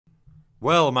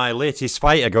Well, my latest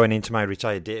fighter going into my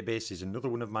retired database is another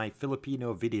one of my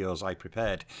Filipino videos I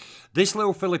prepared. This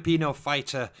little Filipino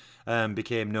fighter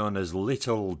became known as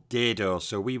Little Dado,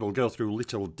 so we will go through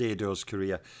Little Dado's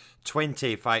career,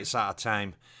 20 fights at a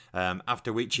time,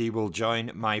 after which he will join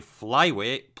my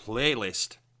flyweight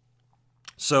playlist.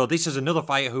 So this is another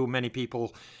fighter who many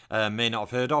people may not have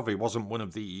heard of. He wasn't one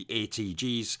of the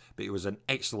ATGs, but he was an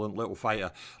excellent little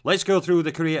fighter. Let's go through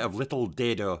the career of Little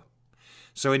Dado.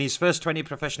 So in his first 20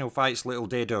 professional fights, Little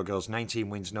Dado goes 19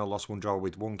 wins, no loss, 1 draw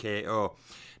with 1 KO.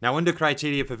 Now, under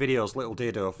criteria for videos, Little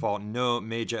Dado fought no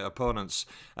major opponents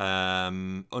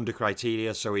under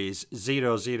criteria. So he's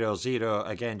 0-0-0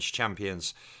 against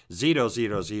champions,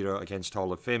 0-0-0 against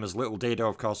Hall of Famers. Little Dado,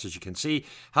 of course, as you can see,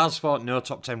 has fought no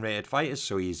top 10 rated fighters,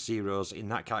 so he's zeros in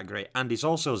that category. And he's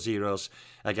also zeros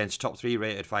against top 3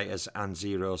 rated fighters and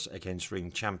zeros against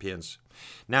ring champions.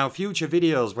 Now, future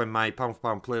videos, when my pound for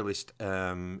pound playlist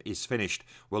is finished,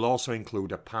 will also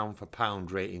include a pound for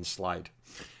pound rating slide.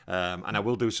 And I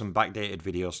will do some backdated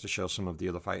videos to show some of the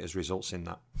other fighters' results in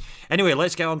that. Anyway,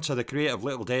 let's get on to the career of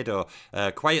Little Dado.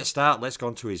 Quiet start, let's go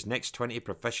on to his next 20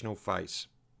 professional fights.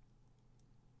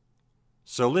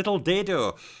 So Little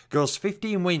Dado goes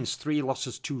 15 wins, 3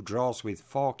 losses, 2 draws with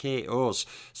 4 KOs.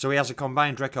 So he has a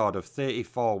combined record of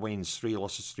 34 wins, 3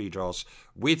 losses, 3 draws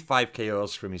with 5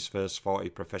 KOs from his first 40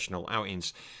 professional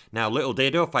outings. Now Little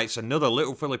Dado fights another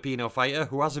little Filipino fighter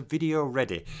who has a video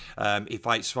ready. He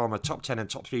fights former top 10 and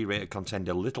top 3 rated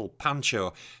contender Little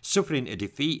Pancho, suffering a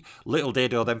defeat. Little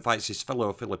Dado then fights his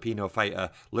fellow Filipino fighter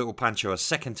Little Pancho a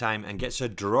second time and gets a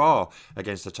draw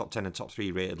against the top 10 and top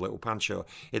 3 rated Little Pancho.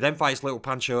 He then fights Little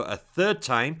Pancho a third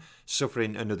time,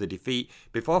 suffering another defeat,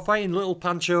 before fighting Little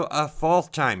Pancho a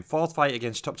fourth time. Fourth fight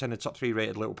against top 10 and top 3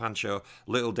 rated Little Pancho,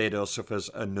 Little Dado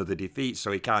suffers another defeat,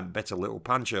 so he can't better Little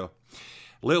Pancho.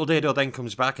 Little Dado then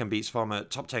comes back and beats former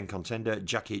top 10 contender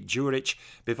Jackie Jurich,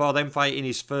 before then fighting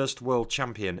his first world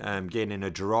champion, gaining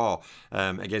a draw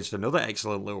against another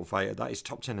excellent little fighter, that is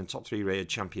top 10 and top 3 rated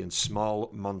champion Small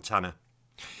Montana.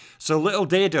 So Little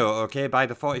Dado, okay, by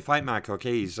the 40 fight mark,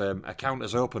 okay, his account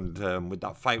has opened with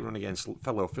that fight run against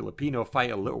fellow Filipino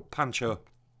fighter Little Pancho,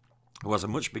 who has a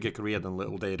much bigger career than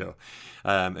Little Dado,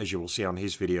 as you will see on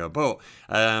his video. But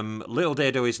Little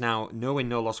Dado is now no win,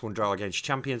 no loss, 1 draw against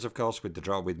champions, of course, with the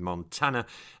draw with Montana.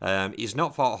 He's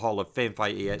not fought a Hall of Fame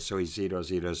fighter yet, so he's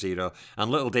 0-0-0. And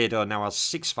Little Dado now has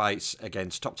 6 fights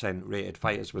against top 10 rated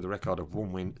fighters with a record of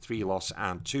 1 win, 3 loss,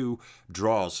 and 2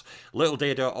 draws. Little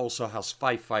Dado also has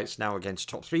 5 fights now against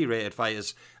top 3 rated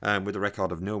fighters with a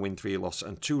record of no win, 3 loss,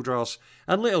 and 2 draws.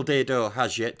 And Little Dado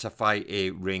has yet to fight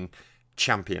a ring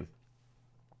champion.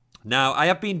 Now, I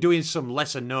have been doing some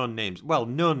lesser known names, well,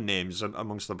 known names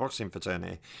amongst the boxing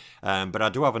fraternity, but I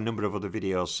do have a number of other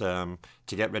videos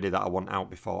to get ready that I want out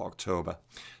before October.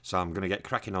 So I'm going to get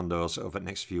cracking on those over the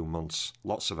next few months,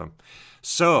 lots of them.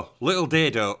 So, Little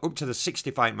Dado up to the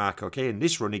 60 fight mark, okay, in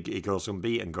this run he goes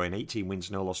unbeaten, going 18 wins,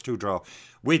 no loss, 2 draw,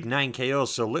 with 9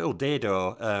 KOs. So Little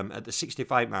Dado at the 60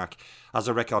 fight mark has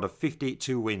a record of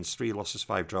 52 wins, 3 losses,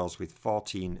 5 draws with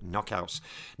 14 knockouts.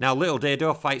 Now Little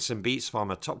Dado fights and beats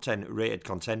former top 10 rated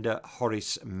contender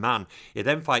Horace Mann. He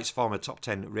then fights former top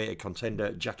 10 rated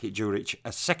contender Jackie Jurich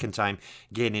a second time,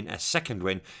 gaining a second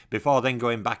win, before then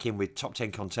going back in with top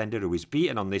 10 contender who is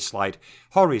beaten on this slide,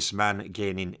 Horace Mann,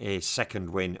 gaining a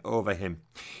second win over him.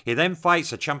 He then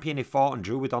fights a champion he fought and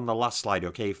drew with on the last slide,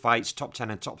 okay, he fights top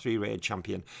 10 and top 3 rated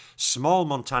champion Small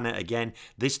Montana again.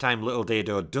 This time Little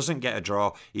Dado doesn't get a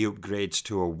draw, he upgrades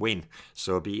to a win,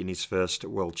 so beating his first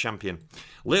world champion.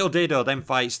 Little Dado then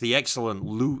fights the excellent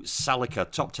Lou Salica,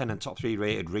 top 10 and top 3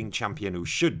 rated ring champion who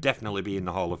should definitely be in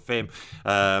the Hall of Fame.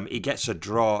 He gets a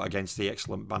draw against the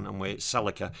excellent bantamweight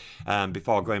Salica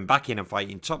before going back in and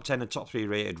fighting top 10 and top 3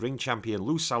 rated ring champion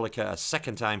Lou Salica a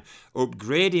second time,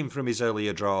 upgrading from his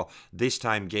earlier draw, this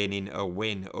time gaining a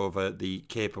win over the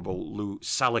capable Lou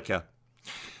Salica.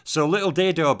 So Little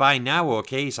Dado by now,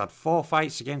 okay, he's had 4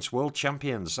 fights against world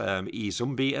champions. He's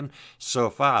unbeaten so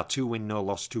far, 2 win, no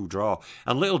loss, 2 draw.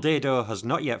 And Little Dado has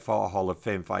not yet fought a Hall of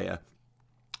Fame fighter.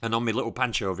 And on my Little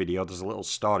Pancho video, there's a little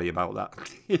story about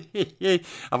that.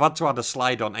 I've had to add a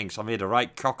slide on it because I made a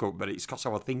right cock up, but it's because I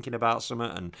was thinking about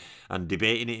something and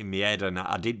debating it in my head, and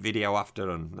I did video after.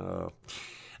 And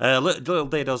Little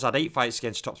Dado's had 8 fights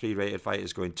against top 3 rated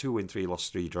fighters, going 2 win, 3 loss,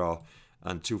 3 draw.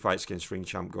 And 2 fights against ring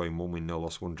champ, going 1 win, no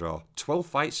loss, 1 draw. 12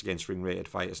 fights against ring rated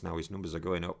fighters now, his numbers are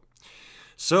going up.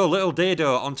 So, Little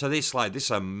Dado onto this slide. This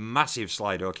is a massive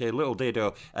slide, okay? Little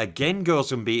Dado again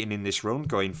goes unbeaten in this run,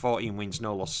 going 14 wins,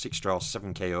 no loss, 6 draws,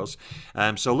 7 KOs.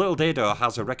 So, Little Dado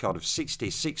has a record of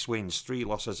 66 wins, 3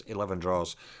 losses, 11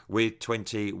 draws, with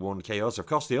 21 KOs. Of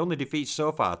course, the only defeats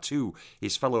so far to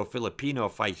his fellow Filipino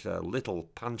fighter, Little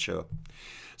Pancho.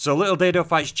 So Little Dado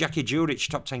fights Jackie Jurich,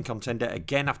 top 10 contender,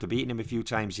 again after beating him a few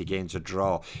times. He gains a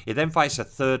draw. He then fights a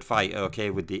third fight,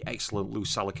 okay, with the excellent Lou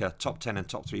Salica, top 10 and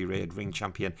top 3 rated ring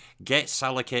champion. Get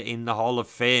Salica in the Hall of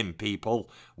Fame, people.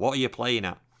 What are you playing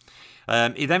at?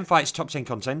 He then fights top 10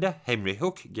 contender Henry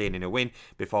Hook, gaining a win,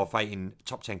 before fighting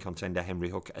top 10 contender Henry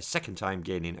Hook a second time,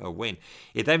 gaining a win.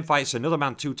 He then fights another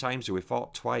man 2 times who we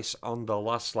fought twice on the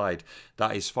last slide.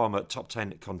 That is former top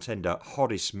 10 contender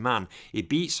Horace Mann. He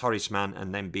beats Horace Mann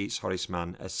and then beats Horace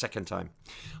Mann a second time.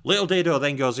 Little Dado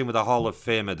then goes in with a Hall of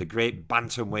Famer, the great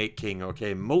bantamweight king,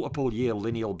 okay, multiple year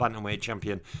lineal bantamweight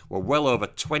champion, with well over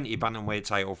 20 bantamweight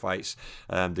title fights.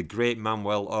 The great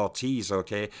Manuel Ortiz,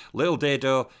 okay. Little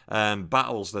Dado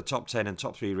battles the top 10 and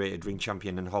top 3 rated ring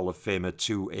champion and Hall of Famer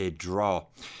to a draw.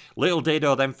 Little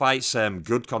Dado then fights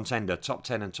good contender, top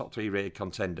 10 and top 3 rated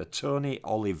contender Tony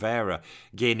Oliveira,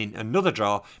 gaining another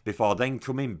draw before then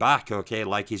coming back, okay,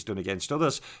 like he's done against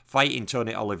others, fighting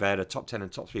Tony Oliveira, top 10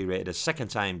 and top 3 rated a second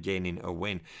time, gaining a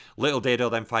win. Little Dado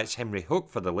then fights Henry Hook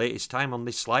for the latest time on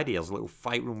this slide. He has a little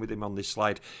fight room with him on this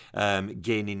slide,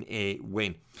 gaining a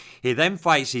win. He then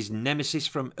fights his nemesis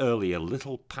from earlier,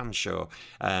 Little Pancho,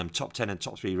 top 10 and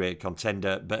top 3 rated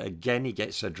contender, but again he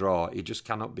gets a draw. He just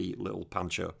cannot beat Little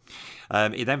Pancho.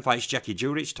 He then fights Jackie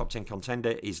Jurich, top 10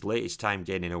 contender, his latest time,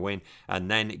 gaining a win, and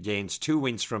then gains 2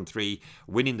 wins from 3,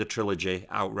 winning the trilogy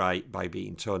outright by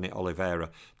beating Tony Oliveira,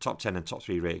 top 10 and top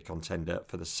 3 rated contender,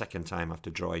 for the second time after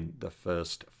drawing the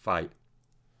first fight.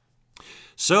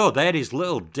 So there is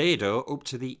Little Dado up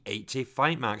to the 80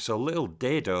 fight mark. So Little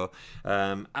Dado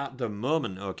at the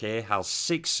moment, okay, has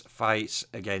 6 fights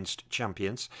against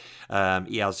champions.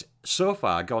 He has so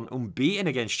far gone unbeaten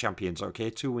against champions, okay,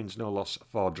 2 wins, no loss,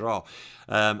 4 draw.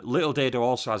 Little Dado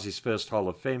also has his first Hall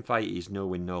of Fame fight. He's no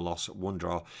win, no loss, 1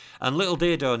 draw. And Little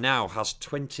Dado now has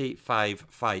 25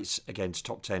 fights against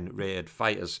top 10 rated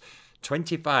fighters.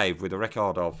 25 with a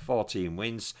record of 14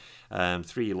 wins,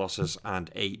 3 losses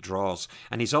and 8 draws.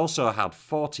 And he's also had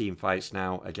 14 fights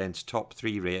now against top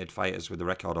 3 rated fighters with a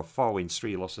record of 4 wins,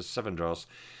 3 losses, 7 draws.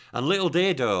 And Little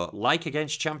Dado, like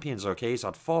against champions, okay, he's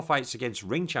had 4 fights against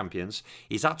ring champions.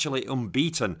 He's actually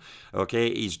unbeaten,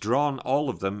 okay. He's drawn all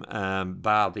of them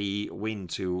bar the win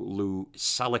to Lou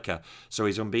Salica. So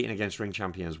he's unbeaten against ring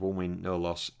champions, 1 win, no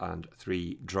loss and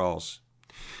 3 draws.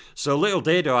 So Little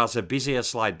Dado has a busier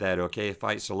slide there, okay,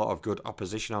 fights a lot of good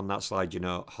opposition on that slide, you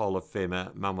know, Hall of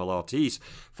Famer Manuel Ortiz,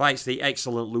 fights the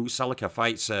excellent Lou Salica,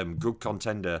 fights good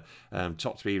contender,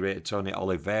 top 3 rated Tony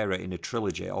Oliveira in a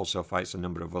trilogy, also fights a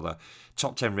number of other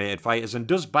top 10 rated fighters, and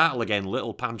does battle again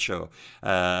Little Pancho,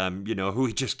 you know, who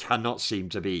he just cannot seem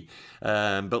to beat.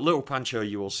 But Little Pancho,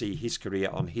 you will see his career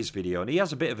on his video, and he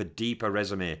has a bit of a deeper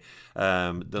resume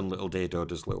than Little Dado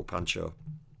does Little Pancho.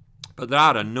 But there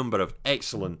are a number of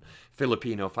excellent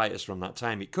Filipino fighters from that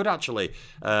time. It could actually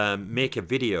make a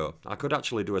video. I could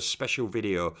actually do a special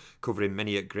video covering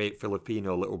many great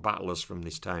Filipino little battlers from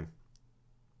this time.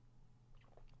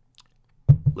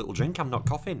 Little drink, I'm not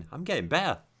coughing. I'm getting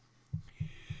better.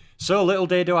 So Little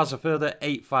Dado has a further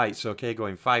 8 fights, okay,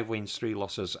 going 5 wins, 3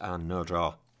 losses and no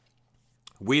draw,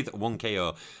 with 1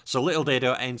 KO. So Little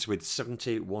Dado ends with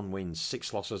 71 wins,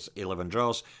 6 losses, 11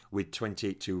 draws, with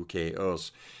 22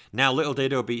 KOs. Now Little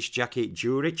Dado beats Jackie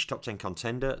Jurich, top 10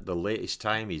 contender. The latest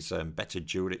time he's bettered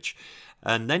Jurich.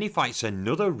 And then he fights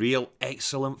another real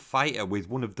excellent fighter with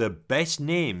one of the best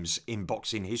names in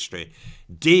boxing history,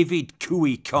 David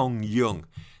Cooey Kong Young.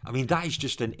 I mean, that is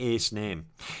just an ace name.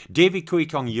 David Cooey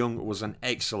Kong Young was an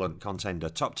excellent contender,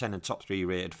 top 10 and top 3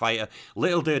 rated fighter.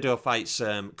 Little Dado fights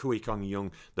Cooey Kong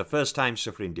Young the first time,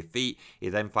 suffering defeat. He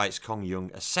then fights Kong Young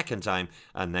a second time,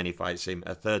 and then he fights him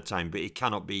a third time, but he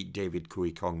cannot beat David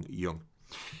Cooey Kong Young.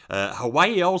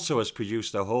 Hawaii also has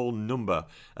produced a whole number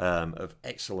of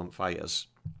excellent fighters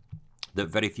that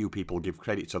very few people give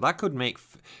credit to. That could make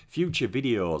future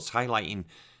videos highlighting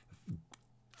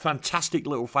fantastic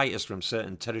little fighters from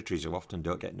certain territories who often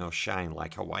don't get no shine,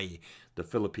 like Hawaii, the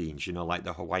Philippines, you know, like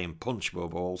the Hawaiian Punch,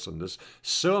 Bobo Olsen. There's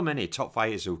so many top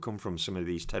fighters who come from some of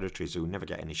these territories who never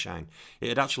get any shine.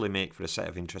 It'd actually make for a set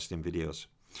of interesting videos.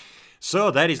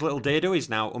 So there is little Dado. He's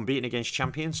now unbeaten against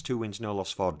champions, 2 wins, no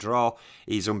loss, 4 draw.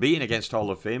 He's unbeaten against Hall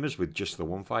of Famers with just the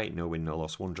 1 fight, no win, no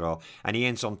loss, 1 draw. And he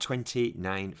ends on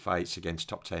 29 fights against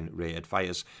top 10 rated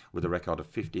fighters with a record of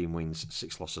 15 wins,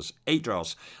 6 losses, 8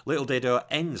 draws. Little Dado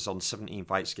ends on 17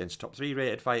 fights against top 3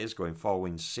 rated fighters, going 4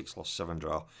 wins, 6 loss, 7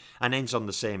 draw. And ends on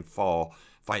the same 4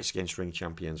 fights against ring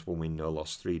champions, 1 win, no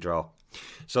loss, 3 draw.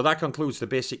 So that concludes the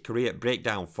basic career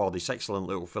breakdown for this excellent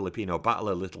little Filipino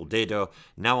battler, little Dado.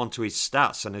 Now on to his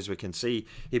stats, and as we can see,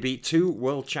 he beat 2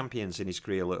 world champions in his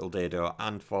career, little Dado,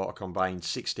 and fought a combined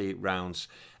 60 rounds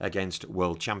against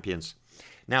world champions.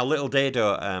 Now, little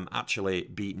Dado actually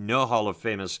beat no Hall of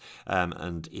Famers,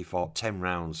 and he fought 10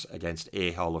 rounds against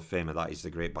a Hall of Famer. That is the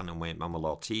great bantamweight Manuel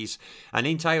Ortiz. And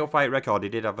in title fight record, he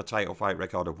did have a title fight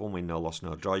record of 1 win, no loss,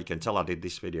 no draw. You can tell I did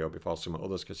this video before some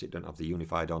others because it didn't have the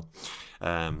unified on.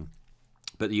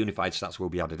 But the unified stats will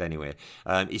be added anyway.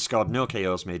 He scored no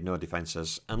KOs, made no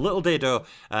defences. And little Dado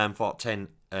fought 10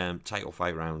 title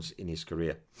fight rounds in his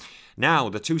career. Now,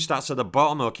 the 2 stats at the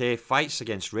bottom, okay, fights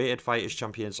against rated fighters,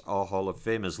 champions, or Hall of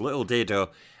Famers. Little Dado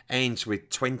ends with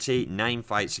 29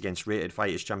 fights against rated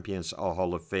fighters, champions, or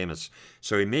Hall of Famers.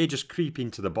 So he may just creep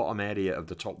into the bottom area of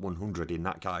the top 100 in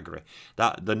that category.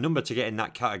 The number to get in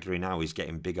that category now is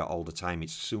getting bigger all the time.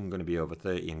 It's soon going to be over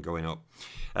 30 and going up.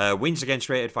 Wins against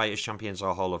rated fighters, champions,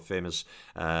 or Hall of Famers.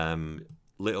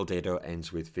 Little Dado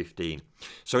ends with 15.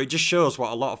 So it just shows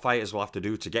what a lot of fighters will have to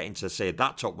do to get into, say,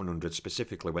 that top 100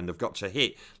 specifically, when they've got to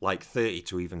hit like 30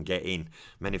 to even get in.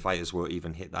 Many fighters won't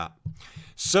even hit that.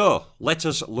 So let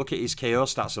us look at his KO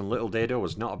stats, and little Dado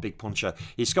was not a big puncher.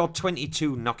 He scored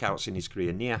 22 knockouts in his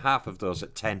career. Near half of those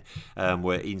at 10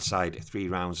 were inside 3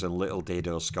 rounds, and little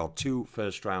Dado scored 2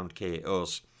 first-round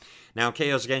KOs. Now,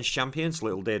 KOs against champions,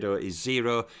 little Dado is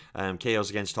 0. KOs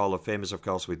against Hall of Famers, of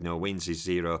course, with no wins, is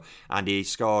 0. And he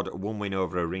scored 1 win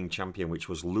over a ring champion, which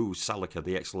was Lou Salica,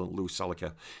 the excellent Lou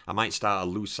Salica. I might start a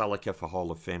Lou Salica for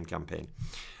Hall of Fame campaign.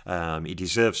 He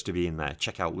deserves to be in there.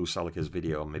 Check out Lou Salica's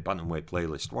video on my bantamweight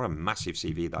playlist. What a massive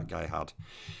CV that guy had.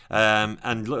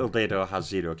 And little Dado has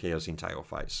 0 KOs in title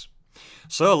fights.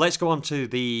 So let's go on to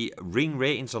the ring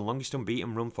ratings and longest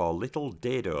unbeaten run for little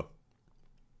Dado.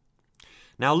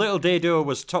 Now, little Dado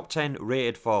was top 10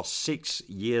 rated for 6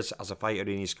 years as a fighter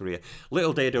in his career.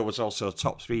 Little Dado was also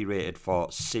top 3 rated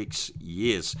for 6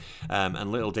 years.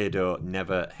 And little Dado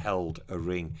never held a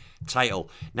ring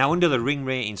title. Now, under the ring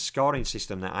rating scoring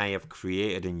system that I have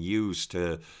created and used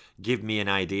to give me an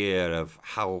idea of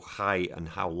how high and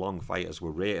how long fighters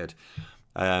were rated,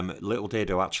 little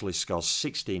Dado actually scores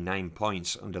 69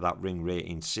 points under that ring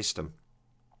rating system.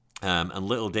 And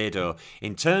little Dado,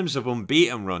 in terms of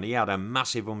unbeaten run, he had a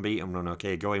massive unbeaten run,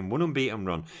 okay, going 1 unbeaten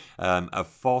run of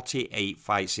 48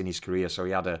 fights in his career. So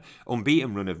he had an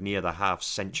unbeaten run of near the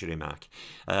half-century mark.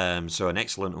 So an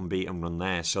excellent unbeaten run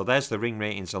there. So there's the ring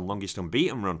ratings and longest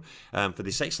unbeaten run for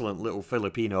this excellent little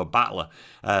Filipino battler,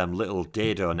 little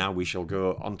Dado. Now we shall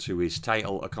go on to his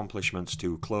title accomplishments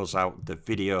to close out the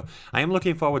video. I am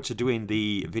looking forward to doing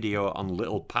the video on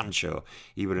little Pancho.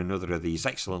 He was another of these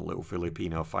excellent little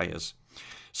Filipino fighters.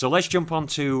 So let's jump on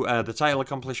to the title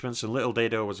accomplishments. And little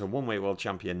Dado was a 1-weight world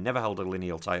champion, never held a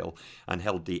lineal title, and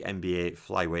held the NBA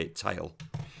flyweight title.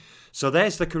 So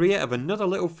there's the career of another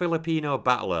little Filipino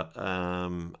battler.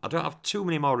 I don't have too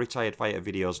many more retired fighter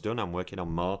videos done. I'm working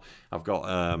on more. I've got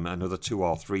another 2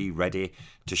 or 3 ready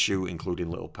to shoot, including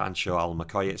little Pancho, Al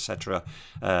McCoy, etc.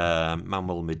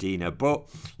 Manuel Medina. But,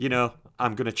 you know,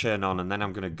 I'm going to churn on, and then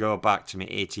I'm going to go back to my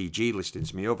ATG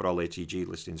listings, my overall ATG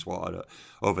listings, what are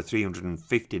over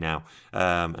 350 now,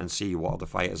 and see what other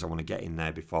fighters I want to get in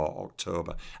there before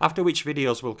October. After which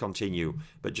videos will continue,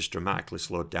 but just dramatically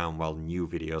slowed down while new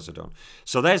videos are done.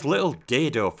 So there's little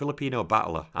Dado, Filipino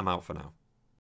battler. I'm out for now.